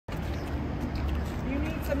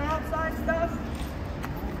some outside stuff?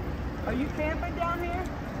 Are you camping down here?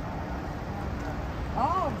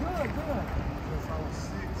 Oh, good, good.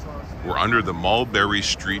 We're under the Mulberry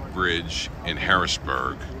Street Bridge in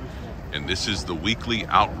Harrisburg, and this is the weekly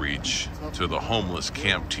outreach to the homeless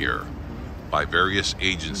camped here by various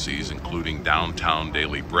agencies, including Downtown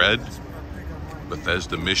Daily Bread,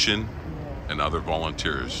 Bethesda Mission, and other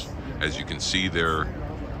volunteers. As you can see, their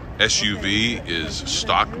SUV is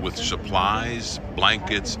stocked with supplies,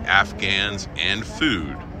 blankets, Afghans, and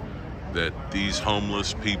food that these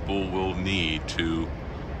homeless people will need to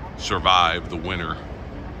survive the winter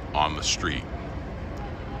on the street.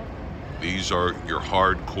 These are your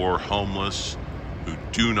hardcore homeless who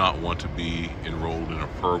do not want to be enrolled in a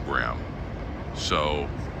program. So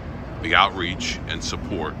the outreach and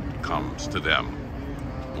support comes to them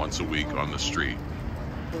once a week on the street.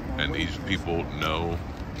 And these people know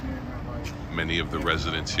many of the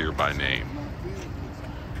residents here by name.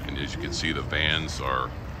 And as you can see, the vans are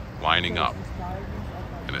lining up.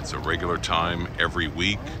 And it's a regular time every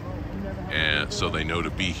week, and so they know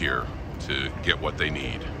to be here to get what they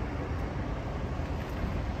need.